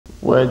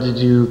Where did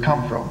you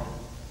come from?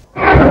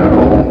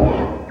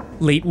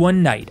 Late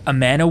one night, a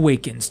man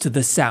awakens to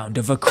the sound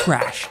of a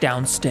crash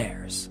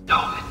downstairs.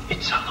 No,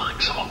 it sounded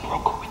like someone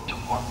broke a window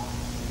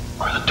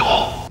or the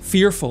door.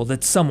 Fearful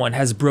that someone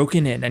has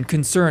broken in and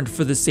concerned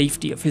for the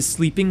safety of his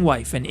sleeping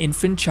wife and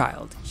infant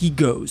child, he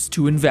goes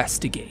to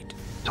investigate.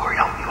 Tori,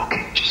 help me,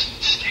 okay?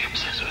 Just stay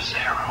upstairs if it's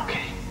there,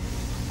 okay?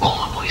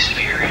 Call the police if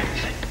you hear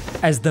anything.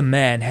 As the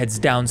man heads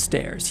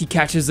downstairs, he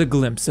catches a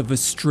glimpse of a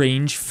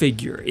strange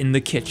figure in the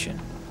kitchen.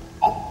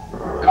 Oh,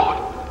 God.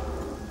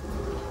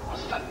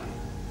 What's that?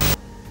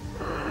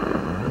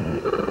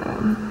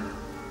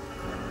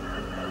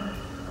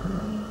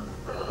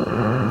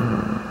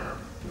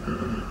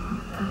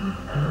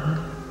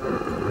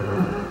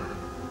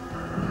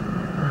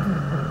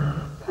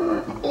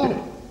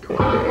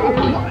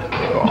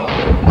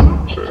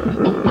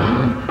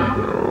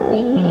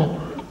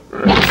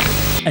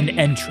 An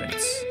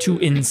entrance to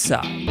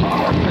inside.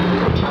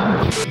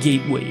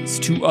 Gateways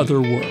to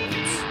other worlds.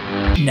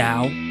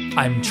 Now,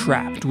 I'm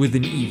trapped with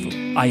an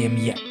evil I am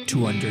yet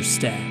to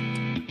understand.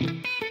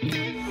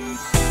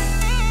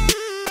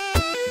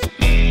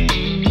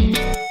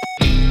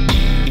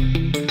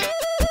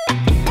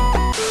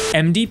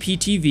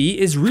 MD-PTV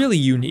is really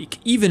unique,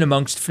 even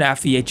amongst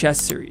FNAF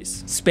VHS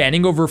series.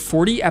 Spanning over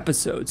 40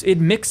 episodes, it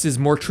mixes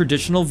more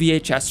traditional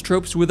VHS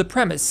tropes with a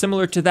premise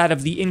similar to that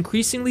of the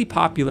increasingly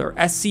popular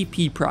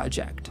SCP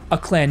project, a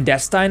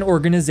clandestine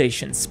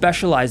organization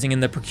specializing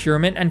in the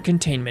procurement and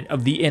containment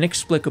of the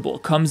inexplicable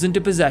comes into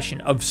possession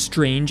of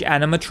strange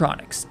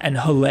animatronics, and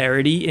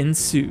hilarity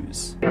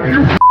ensues.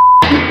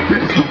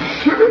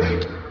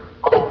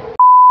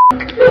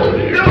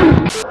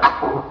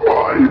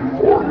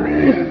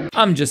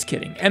 I'm just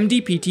kidding.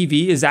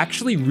 MD-PTV is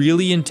actually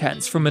really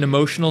intense from an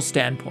emotional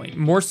standpoint,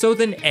 more so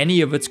than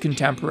any of its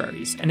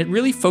contemporaries, and it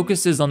really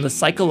focuses on the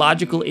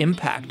psychological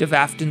impact of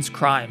Afton's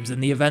crimes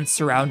and the events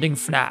surrounding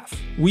FNAF.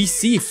 We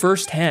see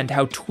firsthand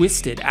how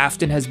twisted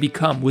Afton has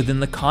become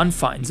within the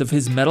confines of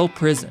his metal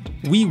prison.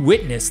 We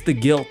witness the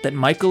guilt that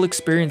Michael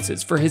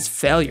experiences for his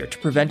failure to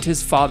prevent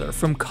his father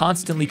from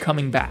constantly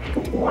coming back.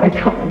 Why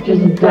can't I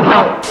just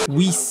die?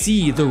 We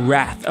see the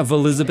wrath of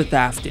Elizabeth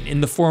Afton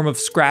in the form of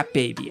Scrap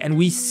Baby, and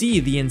we see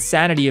the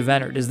insanity of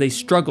Ennard as they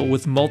struggle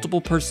with multiple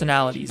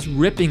personalities,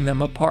 ripping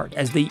them apart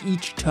as they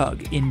each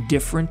tug in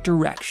different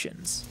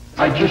directions.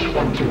 I just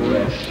want to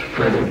rest,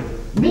 Freddy.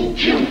 Me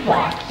too,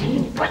 Foxy,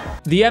 but...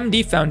 The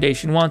MD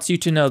Foundation wants you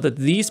to know that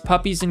these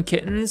puppies and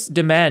kittens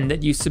demand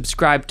that you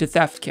subscribe to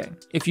Theft King.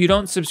 If you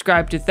don't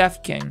subscribe to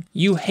Theft King,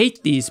 you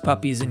hate these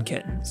puppies and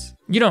kittens.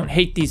 You don't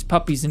hate these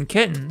puppies and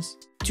kittens,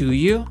 do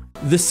you?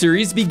 The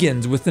series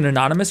begins with an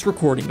anonymous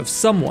recording of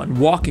someone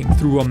walking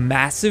through a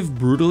massive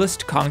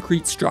brutalist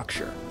concrete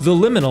structure. The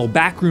liminal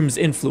backroom's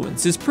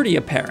influence is pretty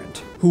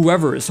apparent.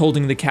 Whoever is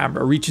holding the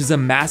camera reaches a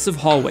massive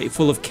hallway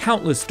full of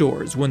countless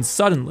doors when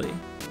suddenly,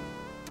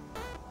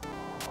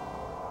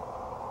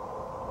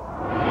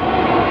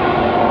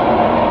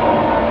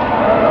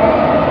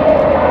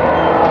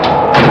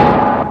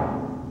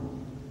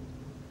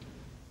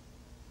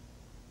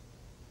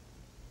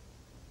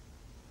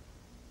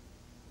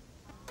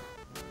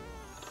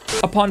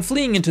 upon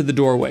fleeing into the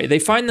doorway, they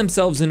find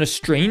themselves in a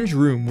strange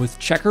room with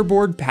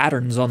checkerboard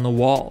patterns on the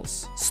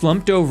walls.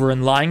 Slumped over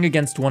and lying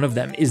against one of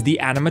them is the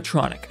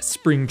animatronic,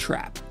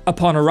 Springtrap.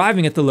 Upon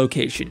arriving at the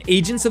location,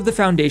 agents of the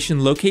Foundation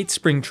locate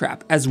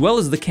Springtrap, as well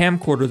as the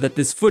camcorder that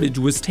this footage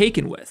was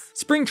taken with.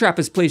 Springtrap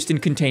is placed in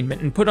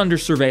containment and put under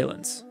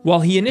surveillance.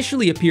 While he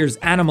initially appears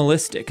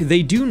animalistic,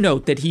 they do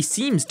note that he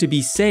seems to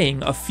be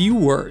saying a few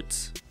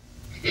words.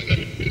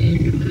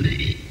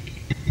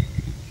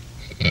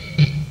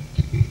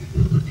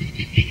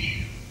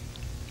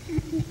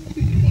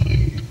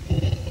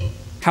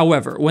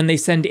 However, when they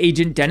send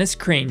Agent Dennis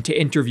Crane to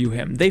interview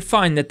him, they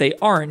find that they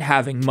aren't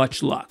having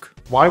much luck.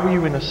 Why were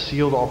you in a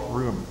sealed off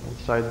room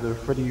inside the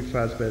Freddy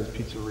Fazbear's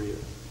Pizzeria?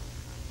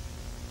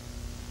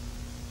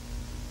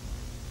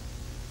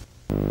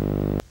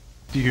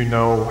 Do you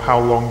know how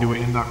long you were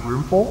in that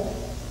room for?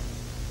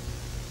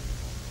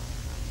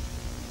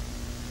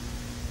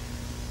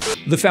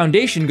 The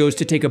Foundation goes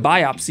to take a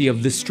biopsy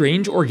of the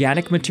strange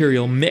organic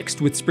material mixed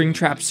with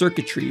Springtrap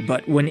circuitry,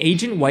 but when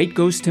Agent White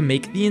goes to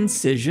make the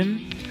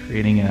incision...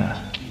 Creating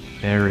a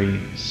very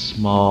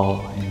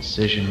small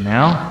incision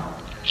now.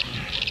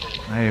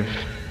 I've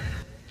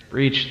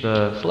breached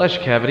the flesh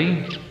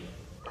cavity.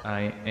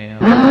 I am...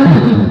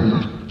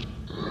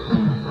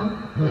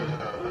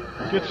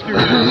 Get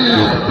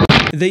scared.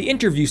 They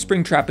interview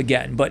Springtrap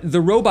again, but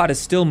the robot is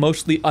still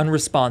mostly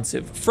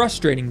unresponsive,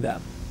 frustrating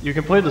them. You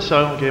can play the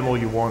silent game all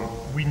you want.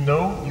 We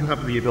know you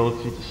have the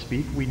ability to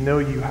speak. We know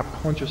you have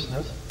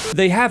consciousness.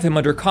 They have him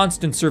under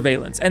constant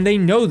surveillance, and they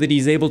know that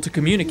he's able to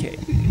communicate.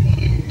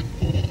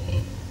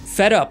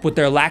 Fed up with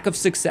their lack of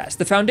success,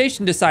 the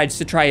Foundation decides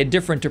to try a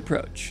different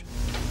approach.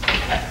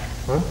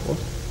 Huh? What?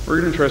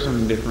 We're gonna try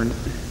something different.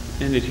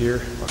 End it here.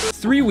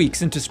 3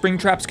 weeks into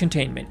Springtrap's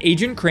containment,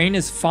 Agent Crane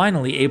is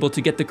finally able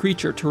to get the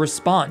creature to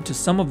respond to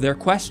some of their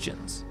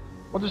questions.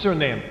 What is your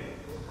name?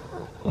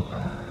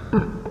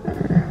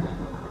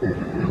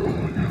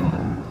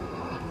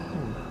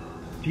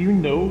 Do you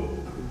know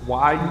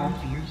why you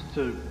fused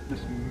to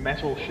this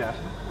metal chassis?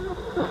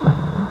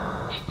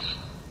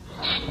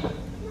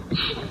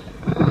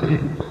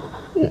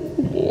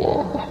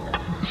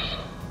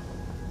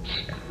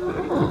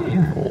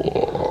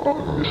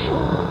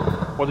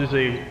 What is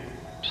a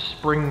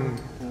spring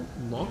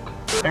lock?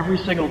 Every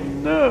single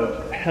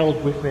nerve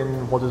held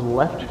within what is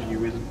left of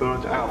you is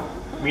burnt out,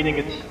 meaning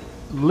it's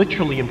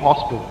literally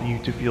impossible for you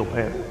to feel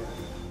pain.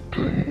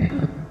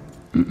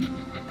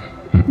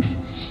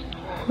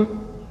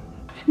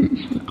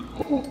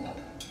 Physical.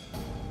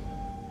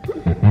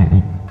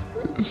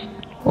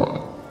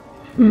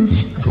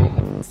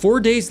 4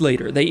 days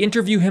later, they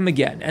interview him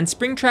again, and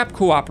Springtrap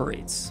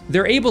cooperates.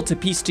 They're able to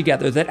piece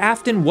together that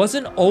Afton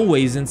wasn't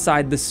always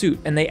inside the suit,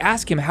 and they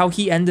ask him how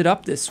he ended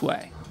up this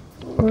way.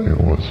 I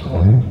was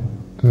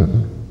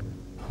hunted,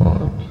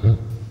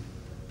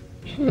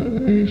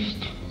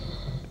 chased.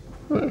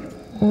 I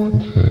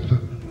wanted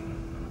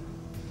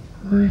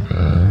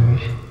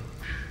revenge.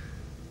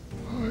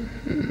 I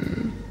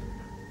hid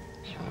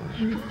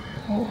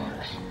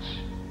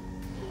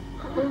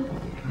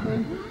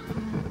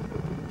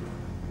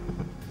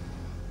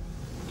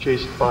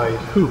Chased by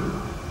who?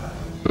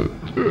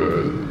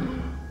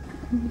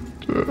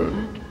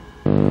 Dead.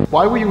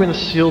 Why were you in a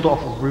sealed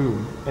off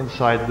room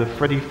inside the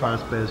Freddy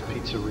Fazbear's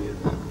pizzeria?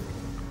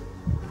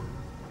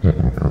 He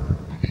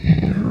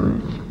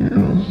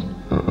refused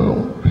to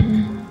help me.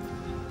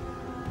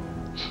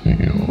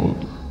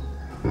 Sealed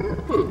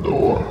the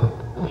door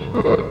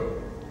shut.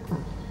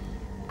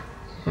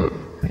 Set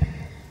me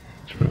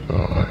to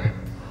die.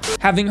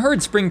 Having heard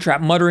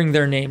Springtrap muttering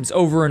their names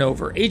over and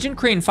over, Agent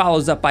Crane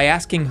follows up by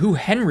asking who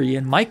Henry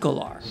and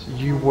Michael are.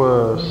 You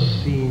were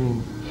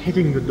seen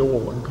hitting the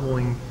door and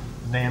calling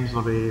names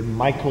of a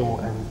Michael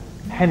and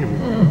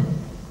Henry.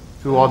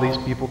 Who are these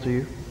people to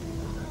you?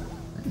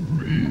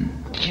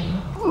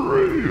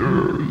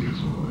 Prayers.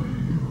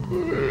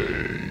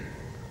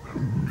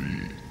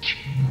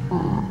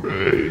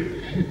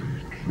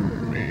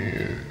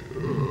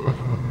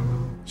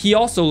 He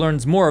also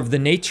learns more of the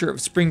nature of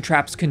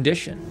Springtrap's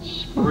condition.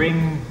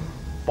 Spring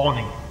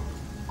Bonnie.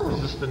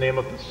 Is this the name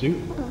of the suit?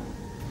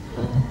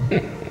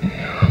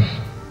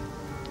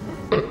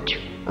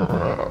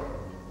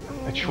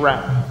 A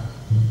trap.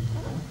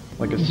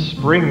 Like a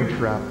spring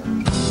trap.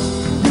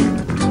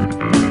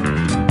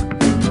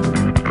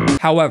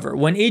 However,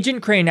 when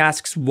Agent Crane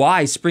asks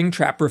why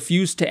Springtrap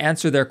refused to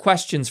answer their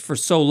questions for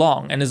so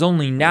long and is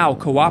only now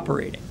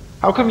cooperating.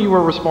 How come you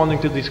are responding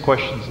to these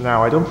questions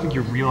now? I don't think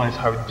you realize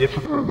how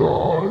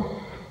difficult...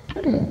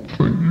 I don't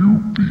think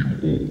you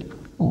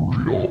people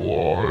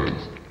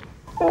realize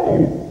how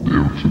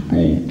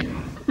difficult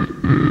it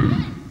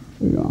is for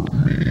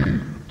me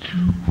to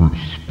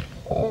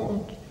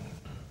respond.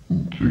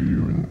 Do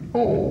you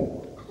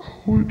know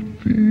how it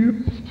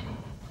feels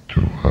to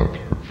have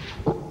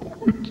your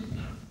foot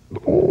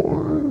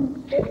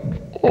torn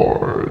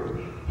apart?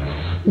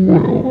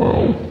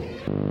 Well,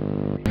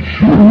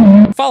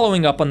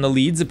 Following up on the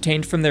leads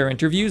obtained from their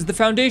interviews, the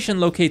Foundation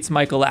locates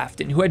Michael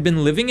Afton, who had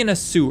been living in a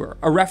sewer,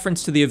 a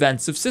reference to the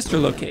events of Sister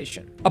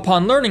Location.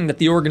 Upon learning that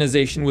the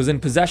organization was in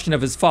possession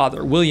of his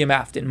father, William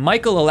Afton,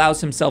 Michael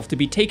allows himself to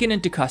be taken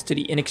into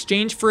custody in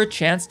exchange for a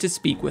chance to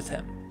speak with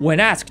him. When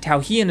asked how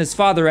he and his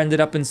father ended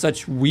up in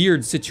such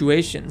weird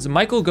situations,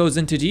 Michael goes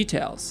into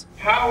details.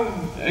 How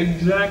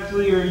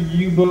exactly are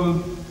you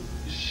both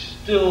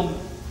still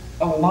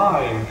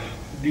alive?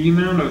 The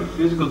amount of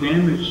physical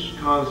damage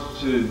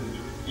caused to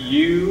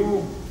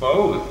you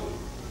both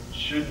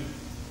should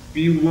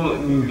be, well,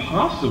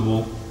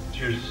 impossible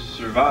to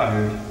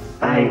survive.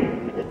 I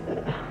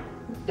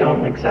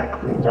don't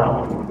exactly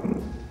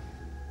know.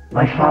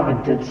 My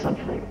father did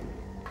something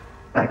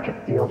back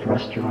at the old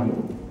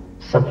restaurant,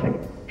 something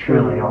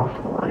truly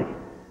awful.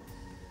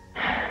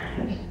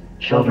 His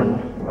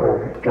children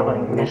were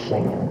going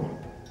missing, and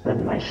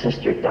then my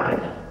sister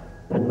died,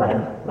 then my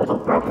little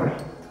brother.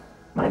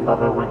 My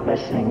mother went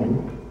missing,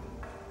 and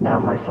now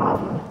my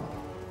father.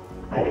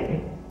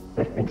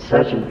 I've been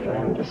searching for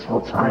him this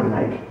whole time.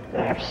 I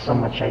have so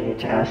much I need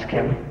to ask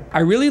him.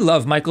 I really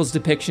love Michael's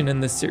depiction in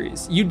this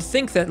series. You'd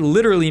think that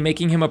literally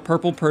making him a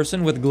purple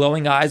person with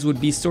glowing eyes would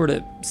be sort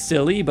of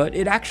silly, but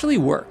it actually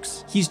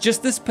works. He's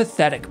just this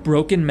pathetic,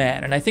 broken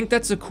man, and I think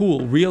that's a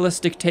cool,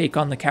 realistic take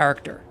on the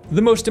character.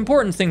 The most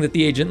important thing that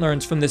the agent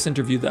learns from this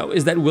interview, though,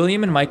 is that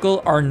William and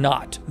Michael are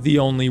not the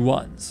only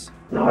ones.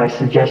 No, I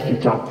suggest you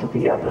talk to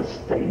the others.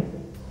 They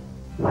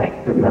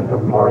might remember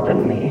more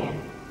than me.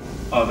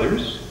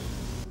 Others?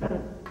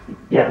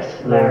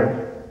 Yes,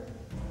 there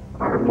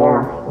are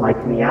more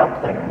like me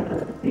out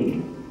there.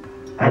 The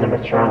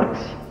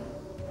animatronics.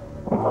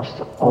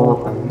 Almost all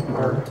of them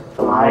are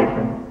alive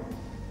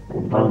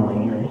and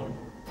lonely.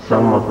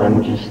 Some of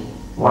them just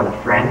want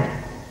a friend,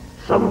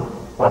 some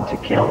want to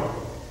kill,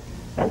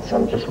 and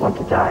some just want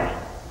to die.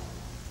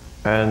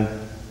 And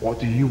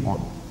what do you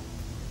want?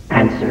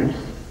 Answers,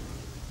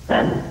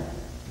 then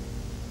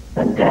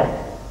death.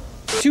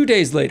 2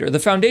 days later, the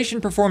Foundation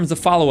performs a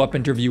follow-up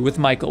interview with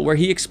Michael where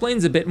he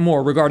explains a bit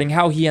more regarding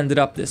how he ended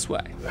up this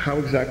way. How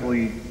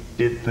exactly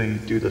did they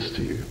do this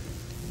to you?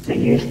 They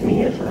used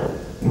me as a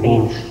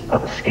means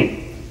of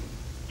escape,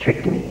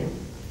 tricked me, and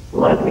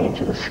led me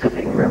into the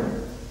scooping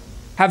room.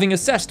 Having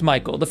assessed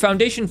Michael, the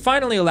Foundation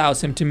finally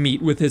allows him to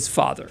meet with his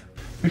father.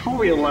 Before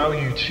we allow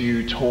you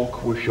to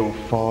talk with your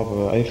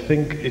father, I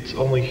think it's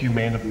only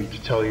humane of me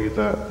to tell you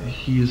that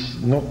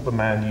he's not the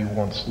man you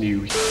once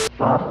knew.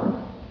 Father,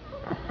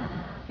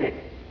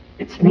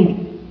 it's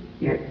me,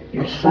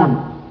 your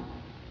son,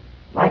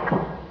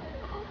 Michael.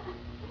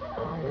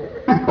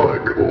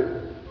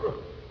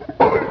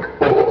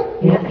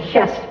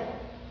 Yes,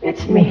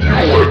 it's me. You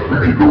let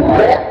me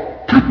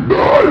rot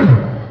tonight.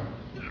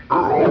 Your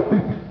own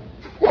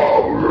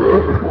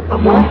father.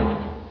 What?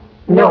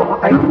 No,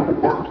 Henry.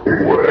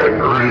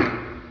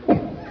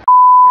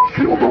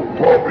 Kill the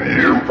puppy,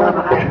 you.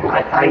 Father,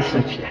 I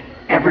searched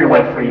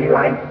everywhere for you.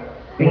 I've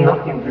been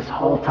looking this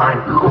whole time.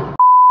 You're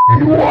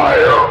a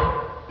liar.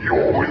 You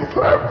always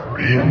have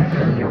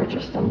been. You were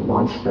just a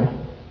monster.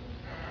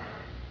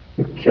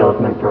 You killed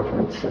my brother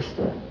and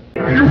sister.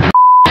 You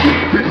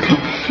piece of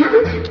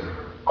shit.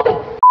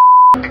 I'll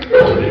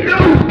kill you.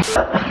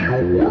 You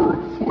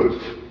worthless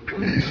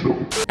piece of...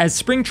 As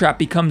Springtrap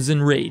becomes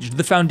enraged,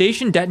 the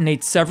Foundation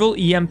detonates several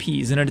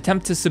EMPs in an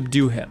attempt to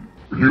subdue him.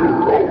 Your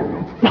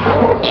own.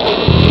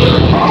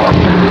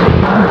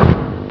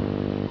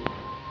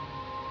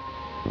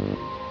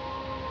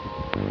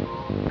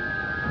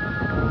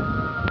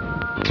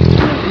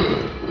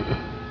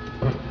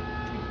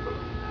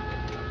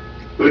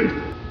 They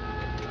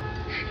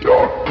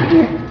shot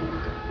me.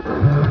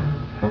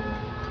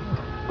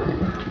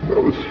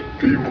 Those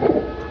people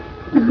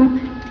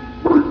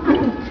are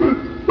going to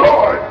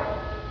die.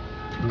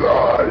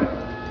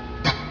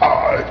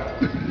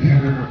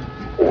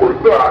 For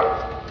that,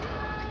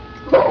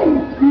 I'll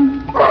be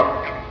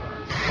back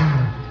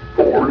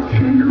for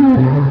you.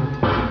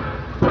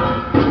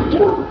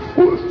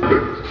 Worthless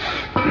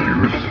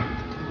excuse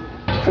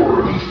for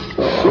a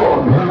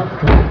son.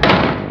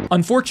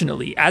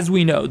 Unfortunately, as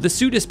we know, the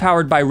suit is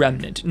powered by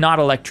remnant, not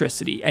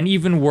electricity, and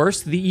even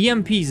worse, the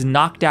EMPs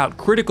knocked out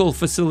critical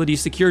facility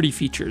security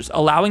features,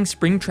 allowing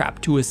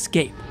Springtrap to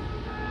escape.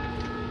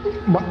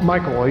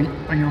 Michael, are you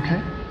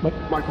okay?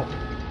 Michael,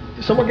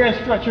 someone get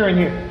a stretcher in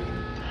here.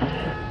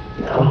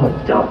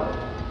 No, don't.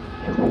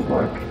 It won't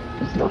work.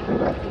 There's nothing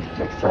left to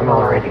fix. I'm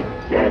already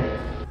dead.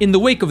 In the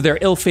wake of their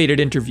ill-fated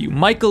interview,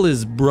 Michael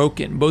is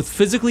broken, both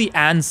physically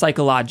and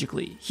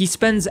psychologically. He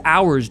spends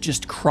hours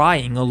just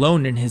crying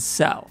alone in his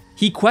cell.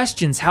 He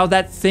questions how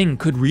that thing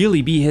could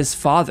really be his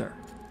father.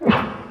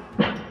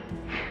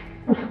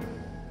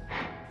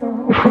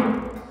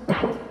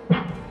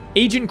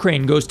 Agent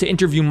Crane goes to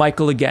interview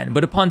Michael again,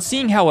 but upon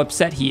seeing how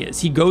upset he is,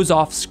 he goes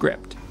off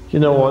script. You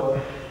know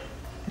what?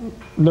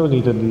 No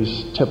need of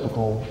these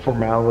typical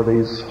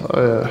formalities.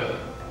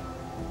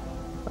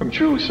 I'm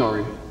truly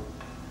sorry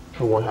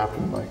for what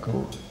happened,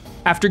 Michael.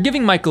 After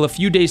giving Michael a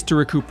few days to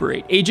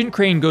recuperate, Agent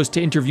Crane goes to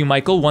interview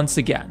Michael once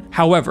again.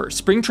 However,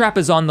 Springtrap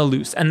is on the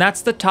loose, and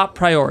that's the top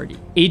priority.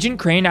 Agent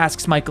Crane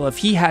asks Michael if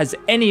he has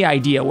any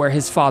idea where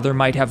his father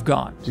might have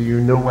gone. Do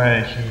you know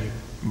where he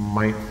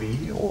might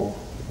be, or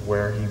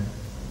where he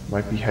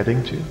might be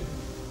heading to?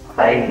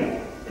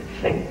 I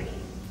think...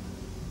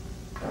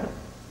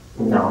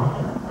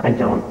 No, I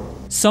don't.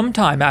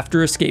 Sometime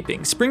after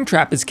escaping,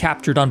 Springtrap is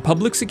captured on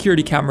public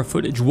security camera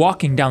footage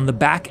walking down the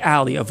back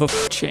alley of a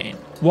chain.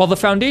 While the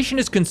Foundation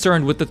is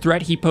concerned with the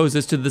threat he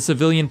poses to the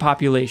civilian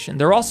population,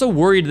 they're also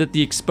worried that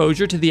the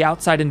exposure to the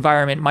outside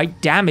environment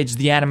might damage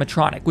the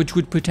animatronic, which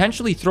would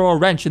potentially throw a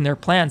wrench in their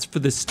plans for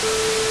this.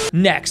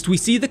 Next, we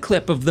see the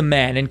clip of the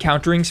man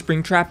encountering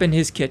Springtrap in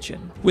his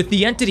kitchen. With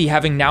the entity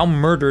having now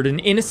murdered an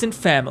innocent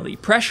family,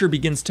 pressure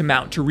begins to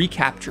mount to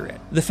recapture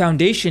it. The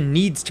Foundation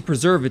needs to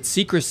preserve its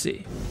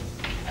secrecy.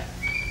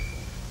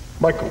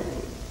 Michael,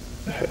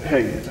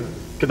 hey,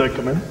 can I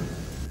come in?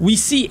 We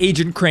see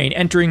Agent Crane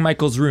entering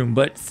Michael's room,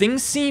 but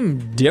things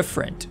seem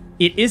different.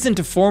 It isn't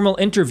a formal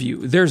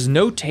interview, there's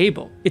no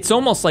table. It's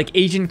almost like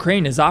Agent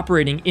Crane is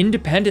operating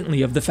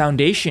independently of the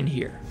Foundation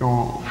here.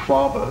 Your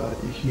father,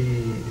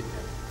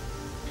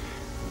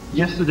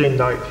 yesterday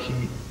night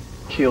he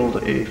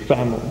killed a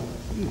family.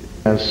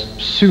 As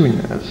soon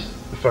as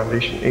the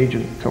Foundation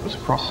agent comes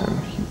across him,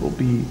 he will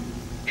be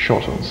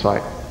shot on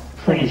sight.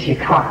 Please, you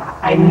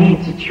can't. I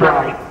need to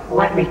try.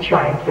 Let me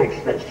try and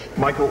fix this.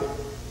 Michael,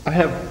 I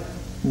have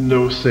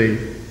no say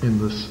in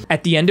this.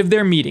 At the end of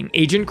their meeting,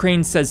 Agent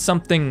Crane says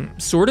something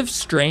sort of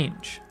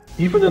strange.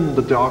 Even in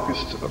the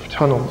darkest of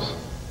tunnels,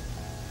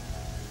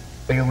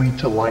 they lead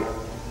to light,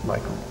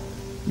 Michael.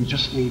 You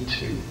just need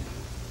to,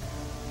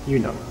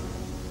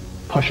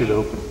 push it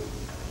open.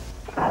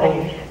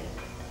 I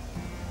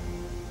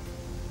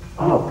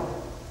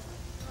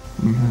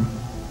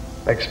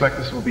expect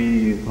this will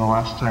be the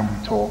last time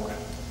we talk.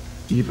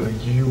 Either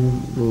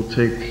you will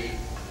take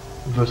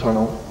the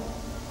tunnel,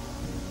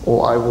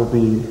 or I will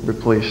be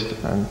replaced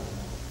and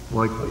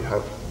likely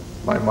have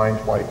my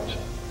mind wiped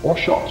or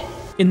shot.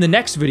 In the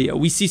next video,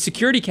 we see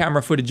security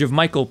camera footage of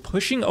Michael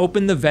pushing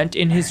open the vent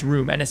in his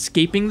room and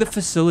escaping the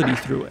facility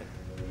through it.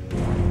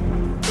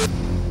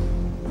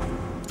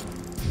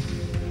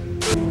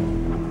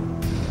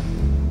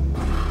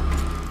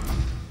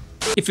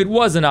 If it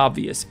wasn't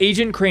obvious,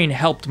 Agent Crane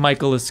helped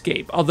Michael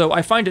escape, although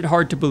I find it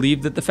hard to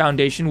believe that the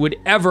Foundation would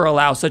ever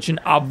allow such an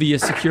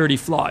obvious security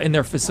flaw in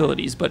their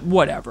facilities, but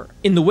whatever.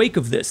 In the wake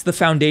of this, the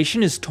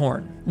Foundation is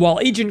torn. While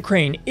Agent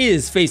Crane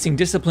is facing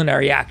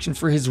disciplinary action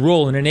for his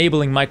role in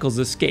enabling Michael's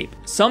escape,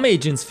 some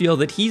agents feel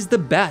that he's the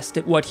best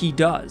at what he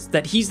does,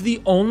 that he's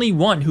the only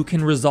one who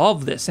can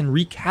resolve this and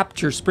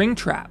recapture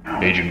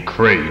Springtrap. Agent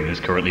Crane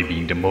is currently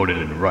being demoted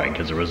in rank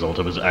as a result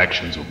of his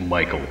actions with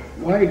Michael.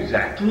 Why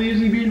exactly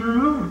is he being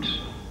removed?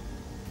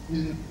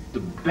 He's the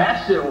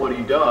best at what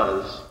he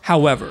does.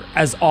 However,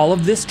 as all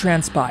of this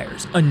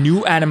transpires, a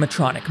new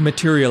animatronic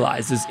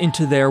materializes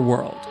into their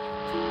world.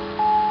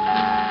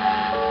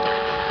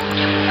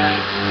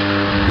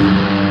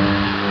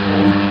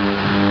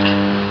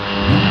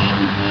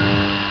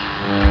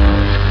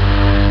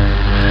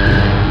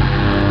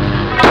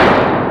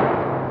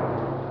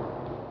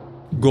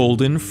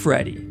 Golden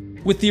Freddy.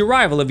 With the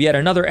arrival of yet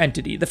another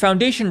entity, the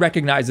Foundation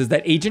recognizes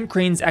that Agent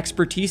Crane's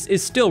expertise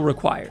is still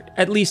required,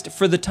 at least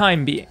for the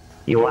time being.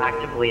 You will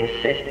actively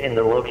assist in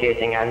the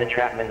locating and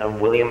entrapment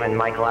of William and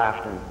Michael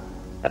Afton.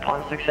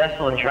 Upon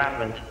successful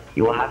entrapment,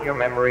 you will have your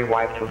memory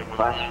wiped with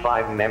Class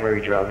 5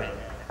 memory drugs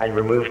and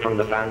removed from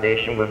the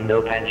Foundation with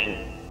no pension.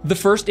 The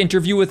first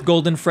interview with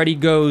Golden Freddy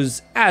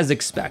goes as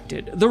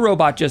expected. The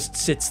robot just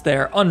sits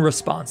there,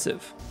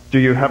 unresponsive. Do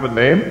you have a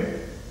name?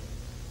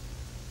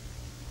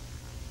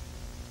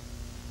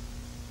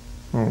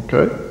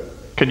 Okay.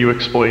 Can you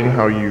explain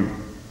how you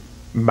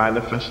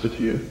manifested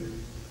here?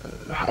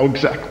 How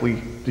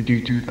exactly did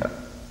you do that?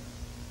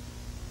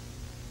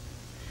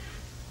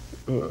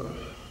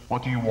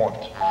 What do you want?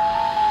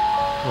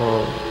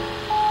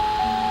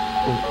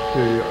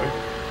 Okay, I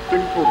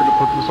think we're gonna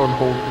put this on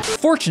hold.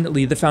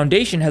 Fortunately, the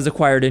Foundation has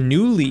acquired a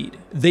new lead.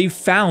 They've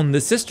found the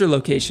sister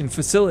location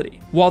facility.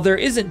 While there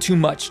isn't too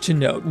much to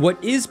note,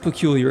 what is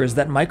peculiar is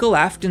that Michael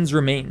Afton's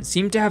remains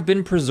seem to have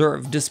been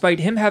preserved despite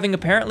him having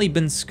apparently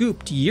been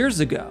scooped years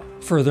ago.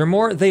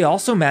 Furthermore, they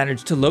also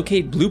managed to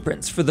locate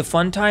blueprints for the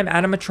fun-time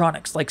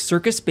animatronics like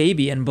Circus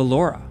Baby and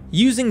Ballora.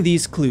 Using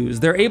these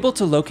clues, they're able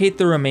to locate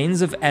the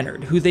remains of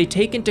Ennard, who they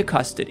take into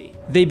custody.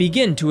 They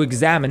begin to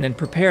examine and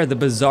prepare the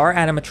bizarre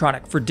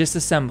animatronic for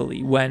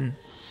disassembly when...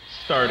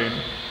 Starting.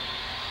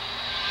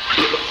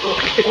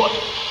 What?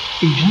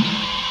 Agent?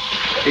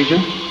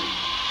 Agent?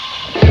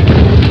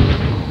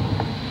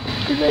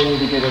 We may need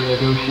to get a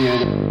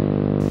negotiator.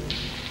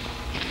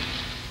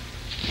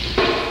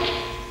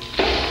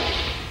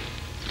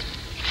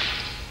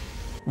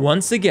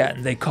 Once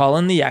again, they call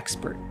in the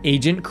expert,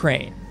 Agent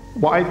Crane.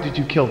 Why did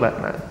you kill that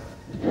man?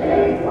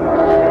 They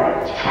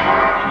were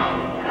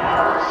attacking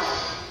us.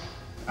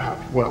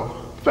 Well,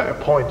 fair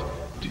point.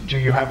 Do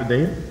you have a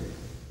name?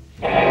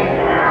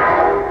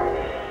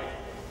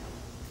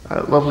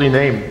 Lovely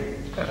name,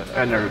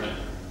 Ennard.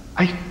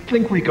 I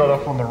think we got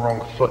off on the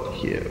wrong foot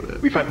here.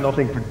 We've had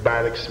nothing but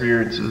bad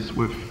experiences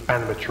with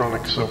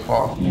animatronics so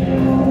far.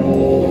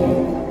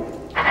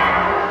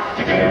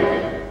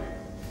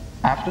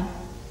 Afton?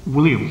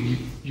 William,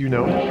 you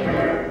know?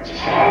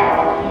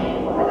 Tell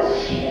me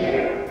what's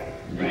here.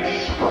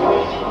 This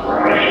voice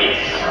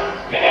breaks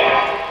of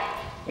death.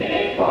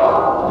 It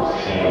follows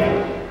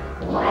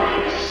him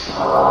like a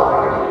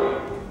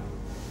sword.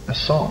 A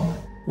song?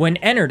 When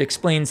Ennard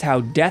explains how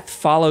death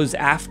follows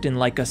Afton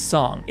like a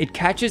song, it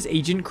catches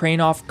Agent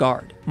Crane off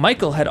guard.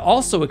 Michael had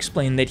also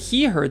explained that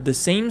he heard the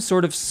same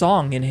sort of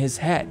song in his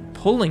head,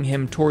 pulling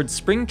him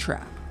towards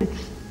Springtrap.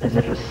 It's as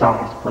if a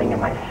song is playing in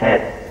my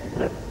head,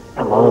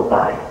 a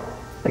lullaby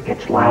that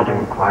gets louder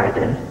and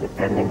quieter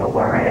depending on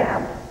where I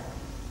am.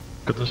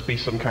 Could this be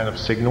some kind of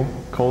signal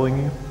calling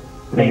you?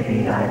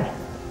 Maybe,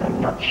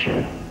 I'm not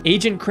sure.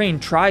 Agent Crane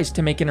tries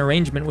to make an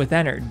arrangement with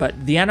Ennard,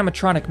 but the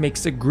animatronic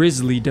makes a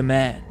grisly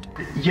demand.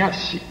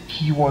 Yes,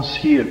 he was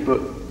here,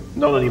 but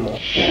not anymore.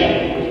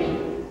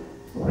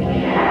 We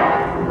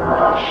have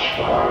much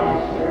fun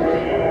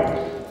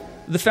here.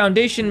 The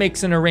Foundation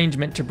makes an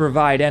arrangement to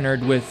provide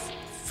Ennard with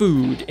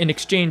food in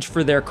exchange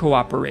for their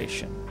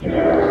cooperation.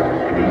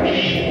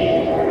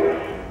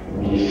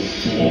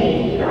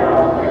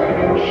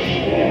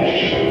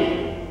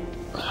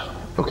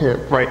 Okay,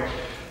 right.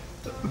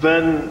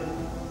 Then,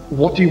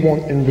 what do you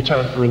want in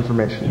return for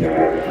information?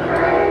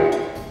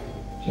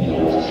 He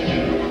was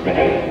too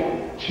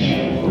fake,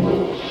 too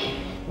weak.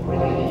 We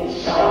need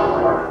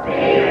someone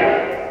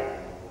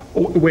better.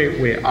 Oh,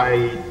 wait, I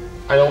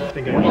don't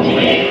think I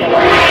understand.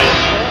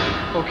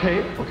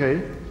 Okay.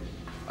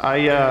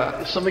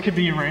 Something can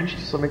be arranged,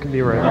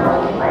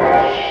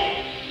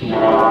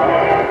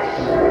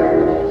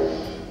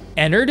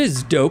 Ennard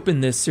is dope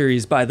in this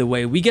series, by the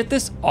way. We get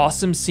this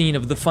awesome scene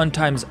of the Fun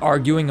Times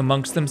arguing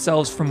amongst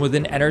themselves from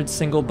within Ennard's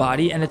single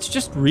body, and it's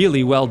just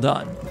really well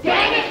done.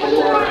 Dang it,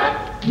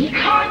 Ballora! You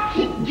can't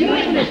keep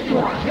doing this to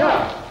us!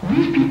 Yeah,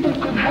 these people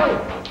could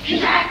help.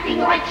 She's acting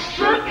like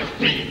Circus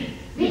Baby.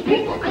 These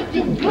people could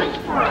do good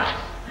for us.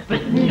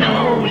 But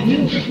no,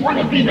 you just want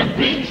to be the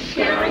big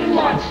scary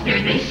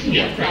monster they see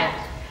us as.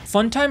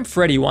 Funtime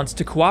Freddy wants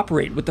to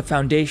cooperate with the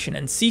Foundation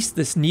and cease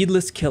this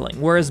needless killing,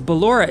 whereas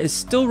Ballora is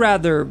still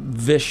rather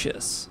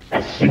vicious.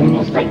 As soon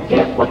as they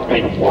get what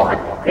they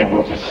want, they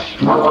will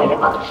destroy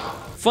us.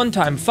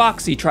 Funtime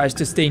Foxy tries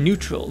to stay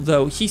neutral,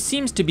 though he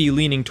seems to be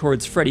leaning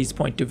towards Freddy's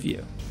point of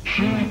view.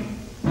 She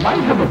might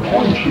have a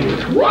point here.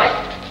 What?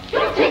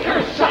 They'll take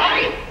her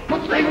side,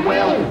 but they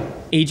will.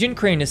 Agent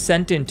Crane is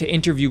sent in to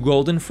interview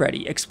Golden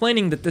Freddy,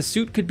 explaining that the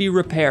suit could be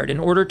repaired in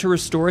order to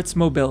restore its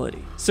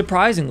mobility.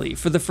 Surprisingly,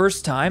 for the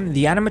first time,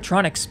 the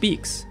animatronic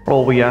speaks.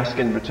 All we ask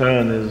in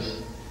return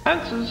is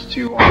answers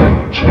to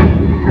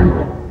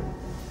our...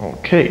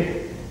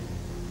 Okay.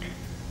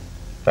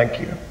 Thank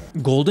you.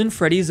 Golden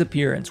Freddy's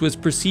appearance was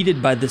preceded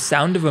by the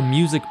sound of a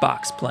music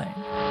box playing.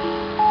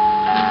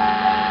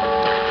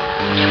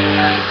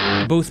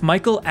 Both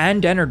Michael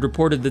and Ennard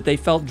reported that they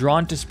felt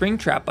drawn to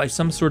Springtrap by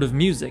some sort of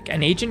music,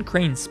 and Agent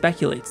Crane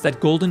speculates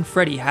that Golden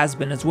Freddy has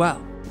been as well.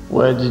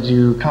 Where did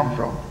you come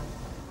from?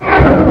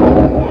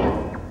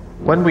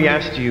 When we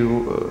asked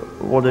you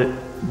what it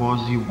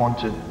was you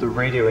wanted, the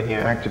radio in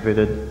here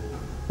activated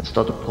and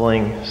started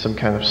playing some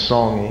kind of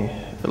song,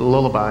 a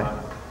lullaby.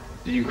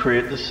 Did you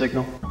create this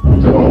signal?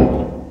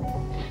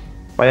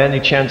 By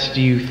any chance,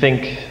 do you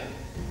think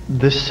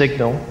this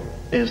signal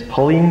is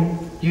pulling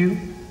you,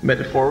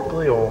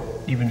 metaphorically or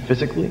even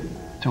physically,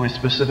 to a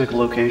specific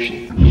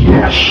location?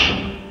 Yes.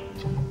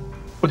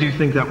 What do you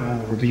think that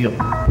will reveal?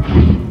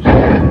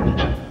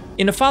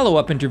 In a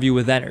follow-up interview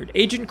with Ennard,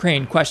 Agent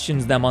Crane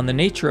questions them on the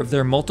nature of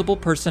their multiple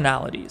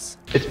personalities.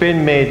 It's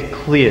been made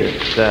clear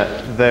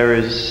that there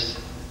is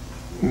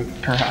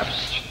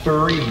perhaps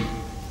 3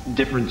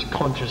 different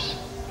conscious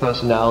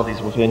personalities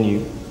within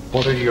you.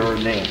 What are your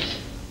names?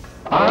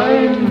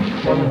 I'm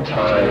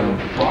Funtime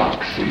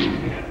Foxy.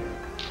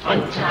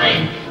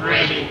 Funtime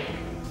Freddy.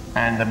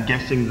 And I'm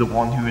guessing the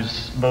one who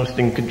is most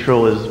in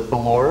control is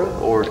Ballora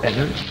or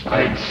Ennard?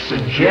 I'd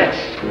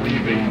suggest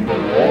leaving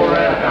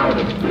Ballora out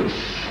of this.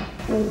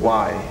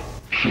 Why?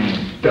 She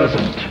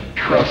doesn't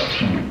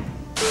trust you.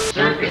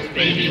 Circus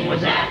Baby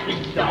was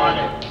Afton's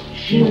daughter.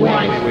 She was...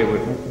 Wait,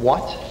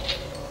 what?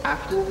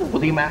 Afton?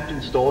 William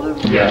Afton's daughter?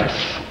 Yes.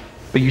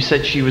 But you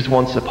said she was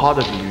once a part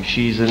of you.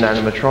 She's an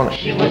animatronic.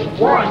 She was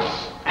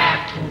once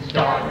Afton's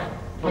daughter.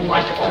 But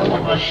like all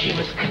of us, she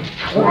was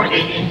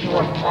contorted into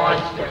a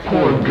monster.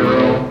 Poor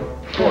girl.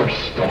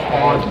 Forced to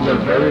haunt the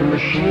very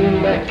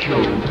machine that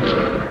killed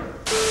her.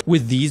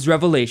 With these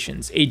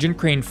revelations, Agent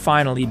Crane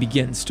finally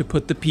begins to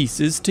put the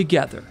pieces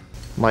together.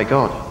 My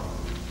god.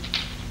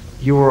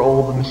 You are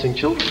all the missing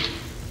children.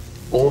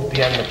 All of the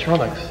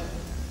animatronics.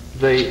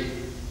 They...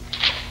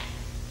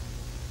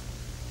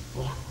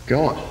 Oh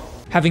god.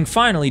 Having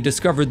finally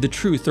discovered the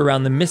truth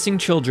around the missing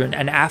children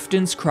and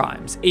Afton's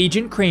crimes,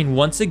 Agent Crane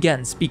once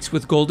again speaks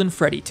with Golden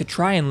Freddy to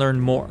try and learn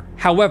more.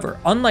 However,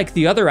 unlike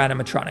the other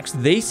animatronics,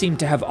 they seem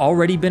to have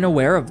already been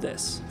aware of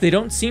this. They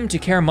don't seem to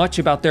care much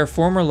about their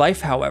former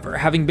life, however,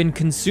 having been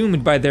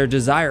consumed by their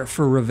desire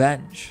for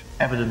revenge.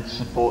 Evidence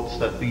supports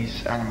that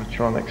these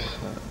animatronics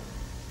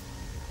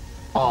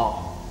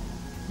are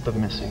the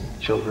missing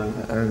children,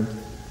 and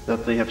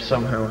that they have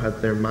somehow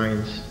had their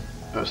minds,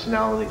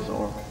 personalities,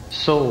 or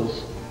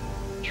souls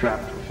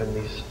trapped within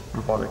these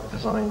robotic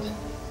designs.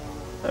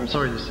 I'm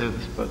sorry to say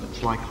this, but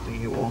it's likely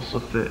you also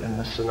fit in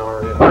this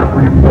scenario. I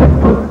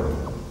remember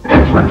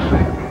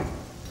everything.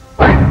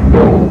 I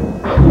know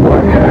who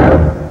I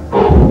am,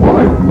 who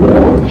I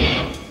was.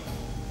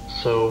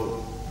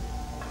 So,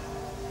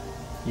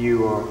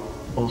 you are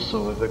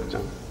also a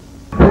victim.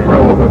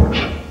 Irrelevant.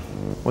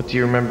 What do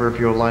you remember of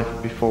your life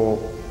before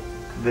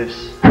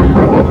this?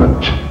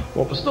 Irrelevant.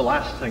 What was the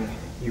last thing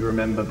you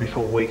remember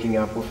before waking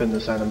up within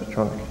this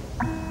animatronic?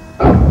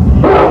 A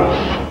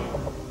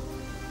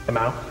mouth. A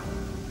mouth?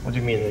 What do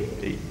you mean,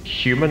 a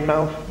human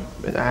mouth?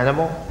 An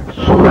animal?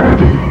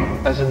 Freddy.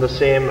 As in the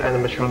same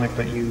animatronic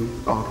that you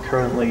are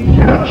currently...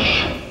 Yes.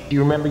 Do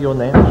you remember your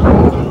name?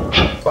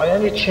 By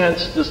any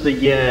chance, does the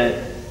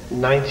year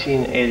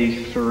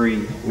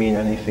 1983 mean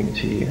anything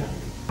to you?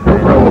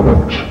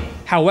 Irrelevant.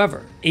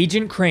 However,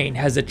 Agent Crane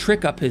has a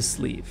trick up his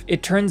sleeve.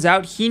 It turns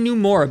out he knew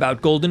more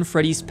about Golden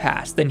Freddy's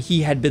past than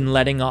he had been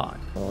letting on.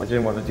 Well, I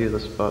didn't want to do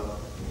this, but...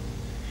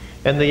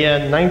 in the year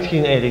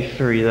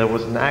 1983, there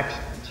was an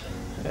accident.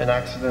 An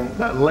accident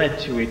that led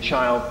to a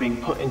child being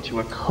put into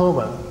a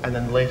coma and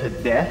then later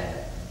death.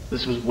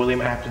 This was William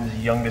Afton's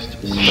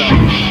youngest son.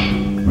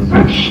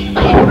 This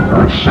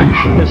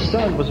conversation. His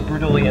son was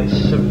brutally and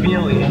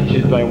severely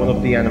injured by one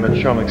of the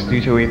animatronics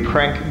due to a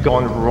prank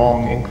gone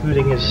wrong,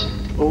 including his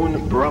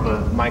own brother,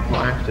 Michael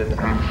Afton,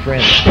 and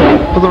friends.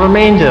 For the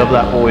remainder of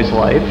that boy's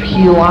life,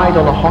 he lied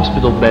on a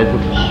hospital bed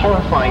with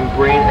horrifying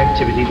brain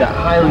activity that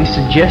highly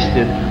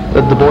suggested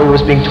that the boy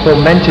was being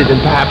tormented and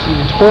perhaps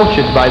even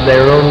tortured by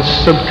their own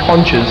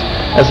subconscious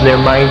as their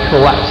mind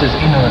collapses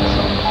in on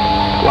itself.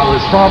 While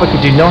his father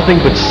could do nothing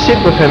but sit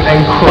with him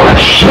and cry.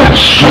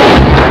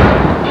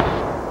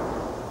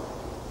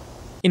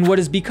 In what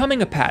is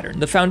becoming a pattern,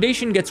 the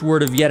Foundation gets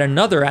word of yet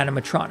another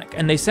animatronic,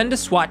 and they send a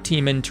SWAT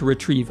team in to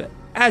retrieve it.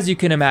 As you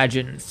can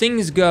imagine,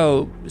 things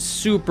go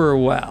super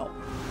well.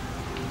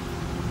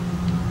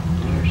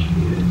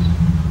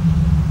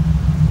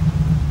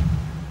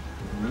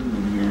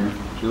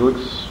 She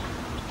looks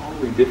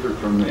totally different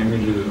from the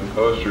images and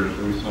posters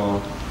we saw.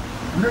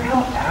 I wonder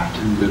how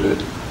Afton did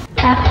it.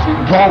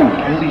 Afton? Whoa,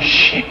 holy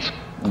shit.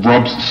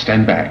 Rob's,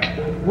 stand back.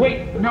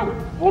 Wait, no,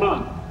 hold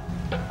on.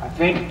 I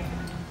think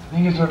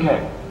it's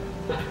okay.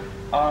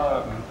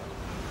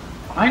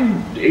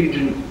 I'm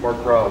Agent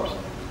Mark Robbs.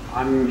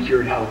 I'm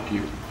here to help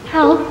you.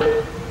 Help?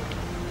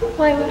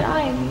 Why would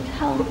I need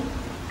help?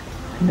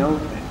 I know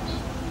things.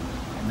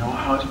 I know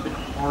how it's been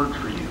hard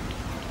for you.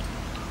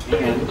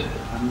 And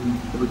I'm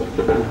with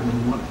people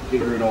who want to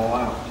figure it all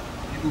out.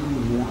 People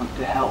who want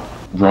to help.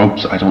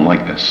 Robs, I don't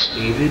like this.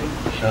 David,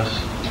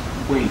 just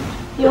wait.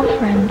 Your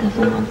friend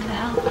doesn't want to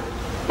help.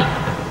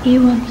 He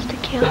wants to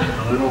kill.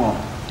 Not at all.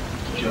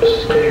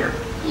 Just scared.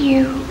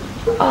 You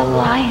are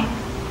lying.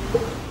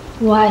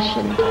 Why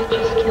shouldn't I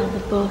just kill the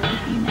both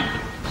of you now?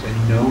 I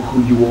know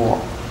who you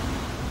are.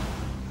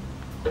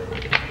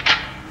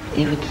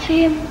 It would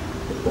seem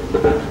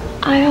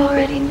I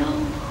already know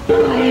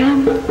who I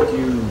am.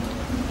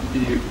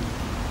 You do?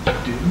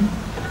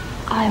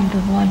 I'm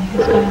the one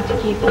who's going to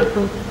give you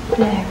both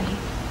very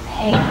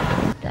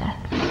painful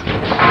deaths.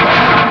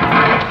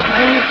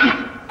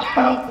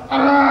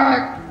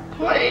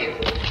 Please.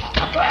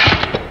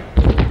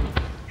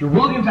 You're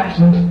William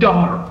Afton's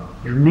daughter.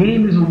 Your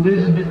name is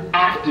Elizabeth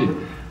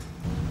Afton.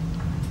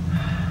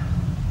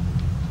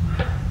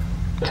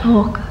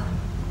 Talk.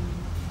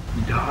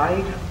 You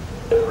died,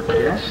 or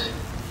guess,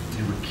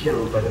 you were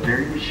killed by the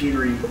very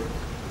machinery you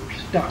were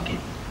stuck in.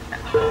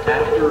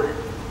 After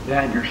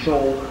that, your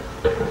soul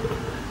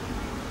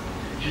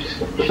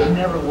just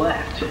never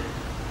left.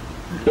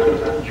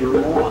 You're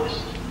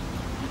lost.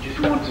 You just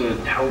want to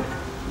help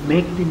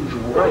make things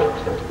right.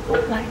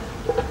 My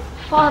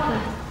father,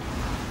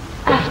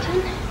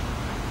 Afton,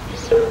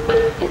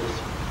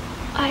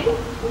 I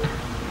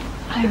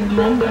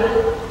remember.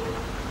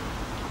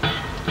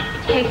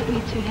 Take me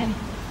to him.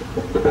 I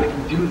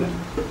can do that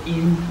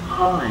in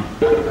time.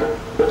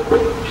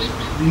 Just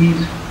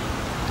please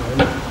don't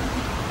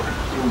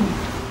kill me.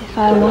 If I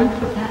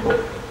wanted that,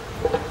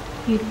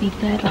 you'd be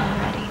dead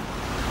already.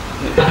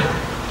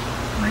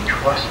 I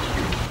trust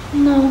you.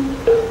 No,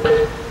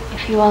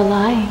 if you are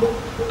lying.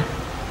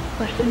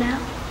 But for now,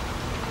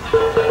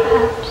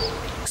 perhaps.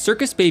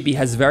 Circus Baby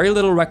has very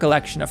little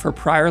recollection of her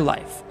prior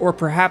life, or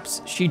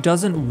perhaps she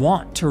doesn't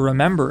want to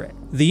remember it.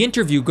 The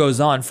interview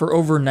goes on for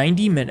over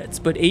 90 minutes,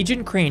 but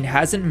Agent Crane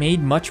hasn't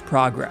made much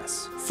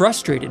progress.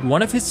 Frustrated,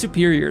 one of his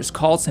superiors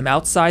calls him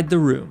outside the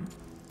room.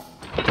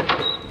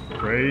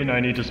 Crane, I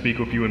need to speak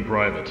with you in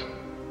private.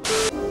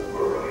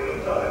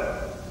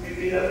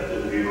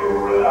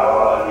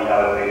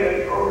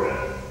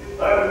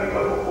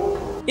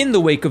 In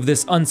the wake of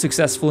this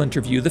unsuccessful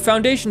interview, the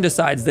Foundation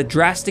decides that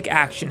drastic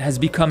action has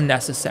become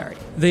necessary.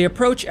 They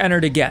approach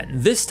Ennard again,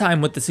 this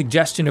time with the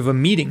suggestion of a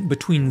meeting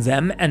between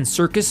them and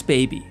Circus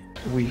Baby.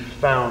 We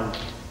found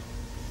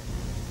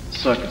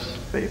Circus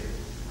Baby,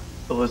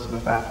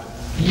 Elizabeth Afton.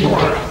 You're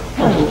a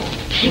fool.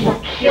 She will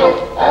kill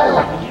all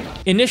of you.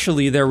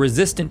 Initially, they're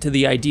resistant to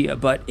the idea,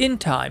 but in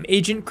time,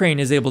 Agent Crane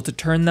is able to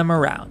turn them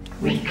around.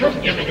 We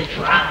could give it a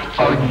try.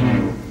 Are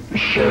you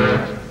sure,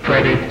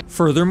 Freddy?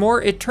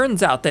 Furthermore, it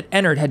turns out that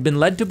Ennard had been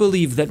led to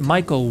believe that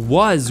Michael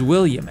was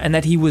William and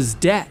that he was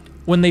dead.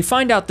 When they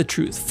find out the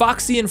truth,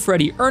 Foxy and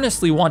Freddy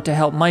earnestly want to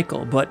help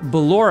Michael, but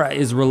Ballora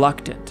is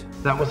reluctant.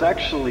 That was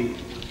actually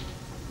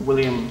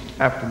William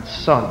Afton's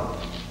son,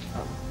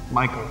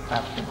 Michael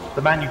Afton.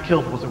 The man you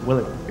killed wasn't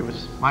William, it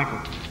was Michael.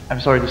 I'm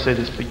sorry to say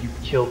this, but you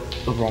killed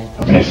the wrong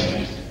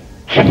person. This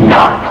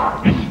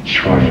cannot be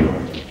true.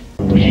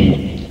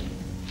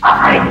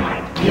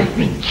 You've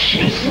been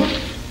chasing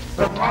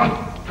the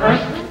wrong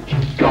person? You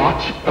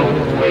got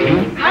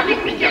away? How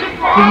did we get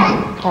involved?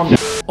 Please calm down.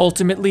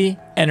 Ultimately,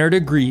 Ennard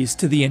agrees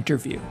to the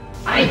interview.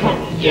 I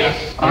vote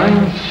yes. I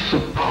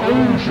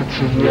suppose it's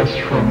a yes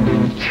from me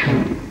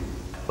too.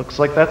 Looks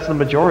like that's the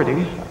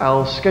majority.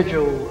 I'll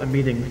schedule a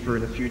meeting for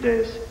in a few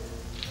days.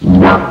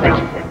 Nothing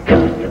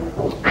good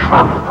will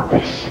come of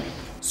this.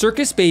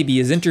 Circus Baby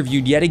is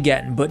interviewed yet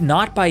again, but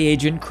not by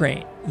Agent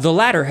Crane. The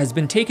latter has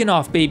been taken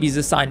off Baby's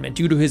assignment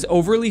due to his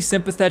overly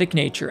sympathetic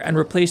nature and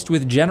replaced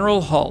with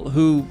General Hull,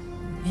 who...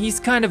 he's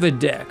kind of a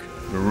dick.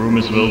 The room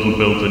is filled with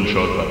built-in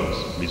shock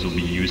valves. These will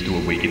be used to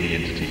awaken the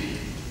entity.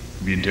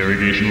 The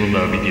interrogation will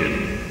now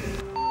begin.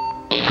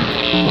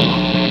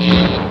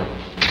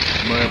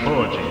 My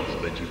apologies,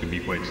 but you can be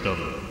quite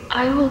stubborn.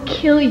 I will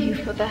kill you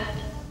for that.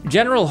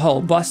 General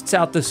Hull busts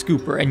out the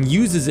scooper and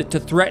uses it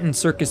to threaten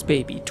Circus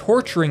Baby,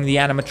 torturing the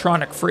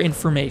animatronic for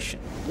information.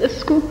 The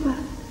scooper.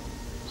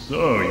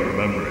 So, you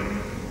remember it,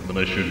 but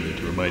I shouldn't need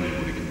to remind you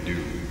what it can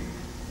do.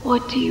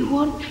 What do you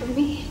want from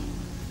me?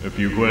 A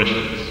few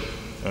questions.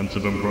 Answer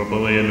them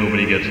properly and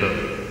nobody gets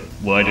hurt.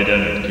 Why did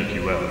Ennard kick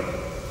you out?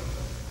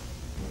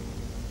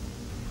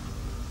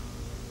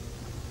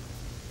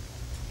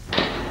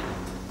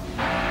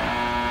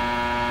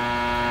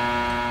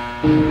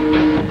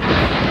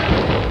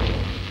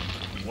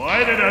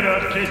 Why did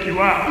Ennard kick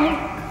you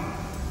out?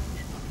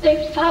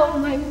 They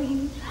found my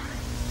means.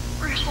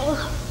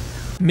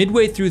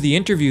 Midway through the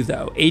interview,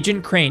 though,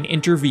 Agent Crane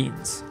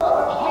intervenes.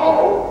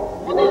 Oh,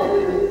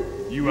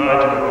 You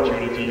had your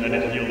opportunity and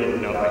it yielded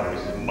nothing.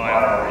 This is my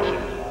operation.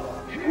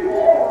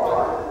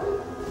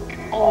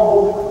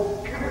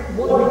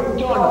 What have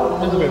you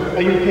done? Elizabeth,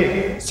 are you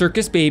okay?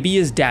 Circus Baby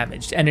is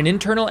damaged, and an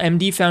internal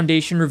MD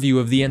Foundation review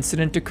of the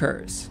incident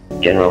occurs.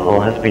 General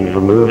Hall has been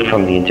removed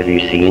from the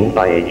interview scene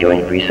by a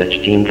joint research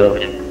team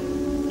vote.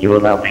 You will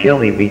now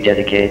purely be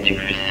dedicated to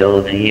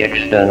facility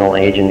external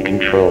agent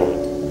control.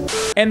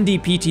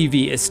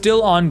 MD-PTV is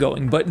still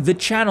ongoing, but the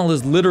channel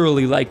is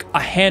literally like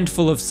a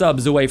handful of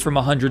subs away from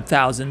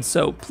 100,000,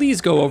 so please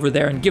go over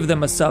there and give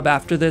them a sub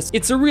after this.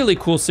 It's a really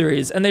cool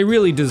series, and they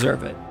really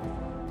deserve it.